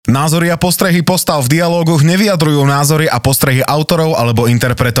Názory a postrehy postav v dialógoch nevyjadrujú názory a postrehy autorov alebo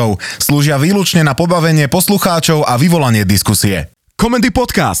interpretov. Slúžia výlučne na pobavenie poslucháčov a vyvolanie diskusie. Comedy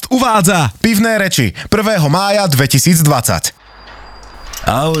Podcast uvádza Pivne Reci 1. mája 2020.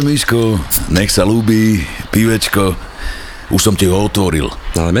 Ahoj Miško, nech sa ľúbi, pivečko. Už som ti ho otvoril.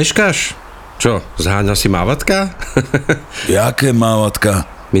 Ale meškáš? Čo, zháňa si mávatka? Jaké mávatka?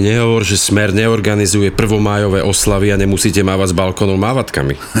 Mi nehovor, že Smer neorganizuje prvomájové oslavy a nemusíte mávať z balkónov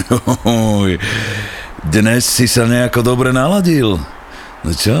mávatkami. Dnes si sa nejako dobre naladil.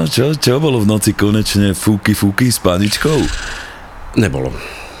 No čo bolo v noci konečne fúky s paničkou? Nebolo.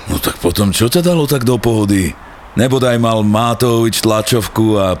 No tak potom čo ťa dalo tak do pohody? Nebodaj mal Mátovič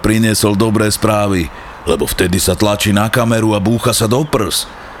tlačovku a priniesol dobré správy, lebo vtedy sa tlačí na kameru a búcha sa do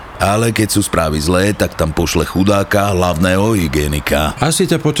prs. Ale keď sú správy zlé, tak tam pošle chudáka, hlavného hygienika. Asi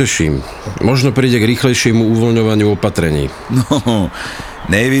ťa poteším. Možno príde k rýchlejšiemu uvoľňovaniu opatrení. No,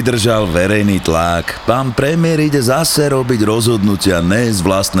 nevydržal verejný tlak. Pán premiér ide zase robiť rozhodnutia ne z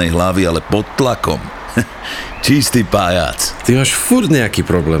vlastnej hlavy, ale pod tlakom. Čistý pajac. Ty máš furt nejaký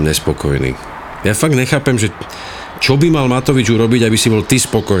problém nespokojný. Ja fakt nechápem, že čo by mal Matovič urobiť, aby si bol ty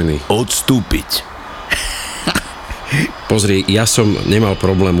spokojný? Odstúpiť. Pozri, ja som nemal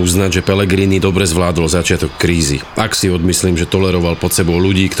problém uznať, že Pellegrini dobre zvládol začiatok krízy. Ak si odmyslím, že toleroval pod sebou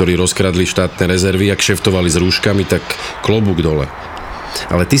ľudí, ktorí rozkradli štátne rezervy a kšeftovali s rúškami, tak klobúk dole.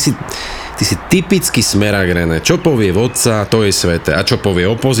 Ale ty si typický smerák, René. Čo povie vodca, to je sveté. A čo povie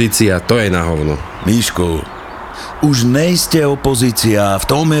opozícia, to je na hovno. Miško, už nejste opozícia, v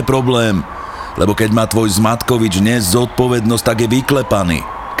tom je problém. Lebo keď má tvoj Zmatkovič dnes zodpovednosť, tak je vyklepaný.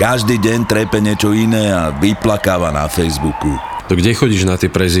 Každý deň trepe niečo iné a vyplakáva na Facebooku. To kde chodíš na tie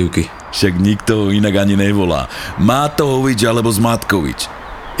prezývky? Však nikto ho inak ani nevolá. Mátovič alebo Zmatkovič.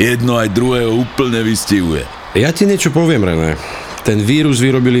 Jedno aj druhého úplne vystihuje. Ja ti niečo poviem, René. Ten vírus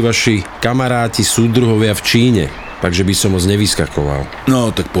vyrobili vaši kamaráti, súdruhovia v Číne, takže by som moc nevyskakoval. No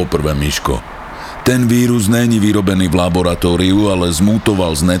tak poprvé, Miško, ten vírus není vyrobený v laboratóriu, ale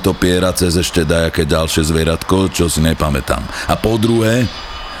zmutoval z netopiera cez ešte dajaké ďalšie zvieratko, čo si nepamätám. A po druhé,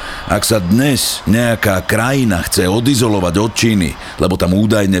 ak sa dnes nejaká krajina chce odizolovať od Číny, lebo tam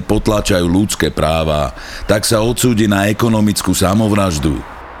údajne potláčajú ľudské práva, tak sa odsúdi na ekonomickú samovraždu.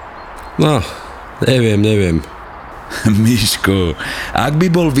 No, neviem. Miško, ak by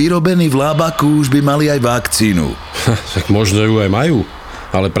bol vyrobený v Labaku, už by mali aj vakcínu. Tak možno ju aj majú,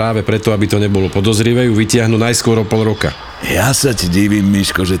 ale práve preto, aby to nebolo podozrivé, ju vytiahnu najskôr o pol roka. Ja sa ti divím,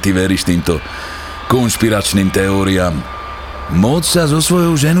 Miško, že ty veríš týmto konšpiračným teóriám. Moc sa so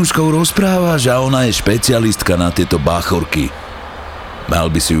svojou ženuškou rozprávaš a ona je špecialistka na tieto báchorky.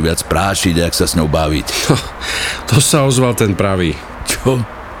 Mal by si ju viac prášiť, ak sa s ňou baviť. To sa ozval ten pravý.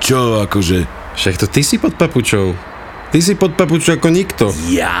 Čo akože? Však to ty si pod papučou. Ty si pod papučou ako nikto.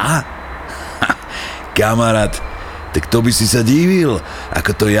 Ja? Kamarát, tak to by si sa divil,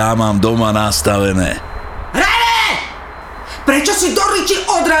 ako to ja mám doma nastavené. René! Prečo si do riči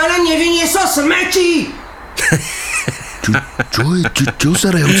od rána nevyniesol smeti? Čo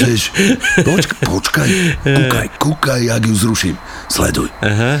sa rehoceš? Počkaj, kúkaj, jak ju zruším. Sleduj.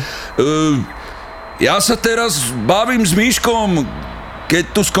 Aha. Ja sa teraz bavím s Miškom. Keď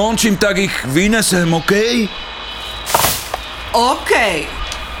tu skončím, tak ich vynesem, okej? Okej.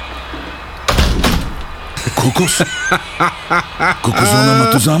 Kokos, ona ma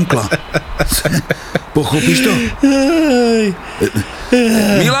tu zamkla. Pochopíš to?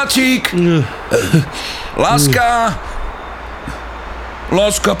 Miláčik!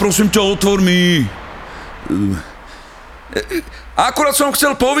 Láska, prosím ťa, otvor mi. Akurát som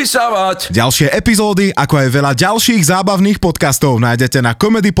chcel povysávať. Ďalšie epizódy, ako aj veľa ďalších zábavných podcastov nájdete na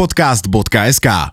comedypodcast.sk.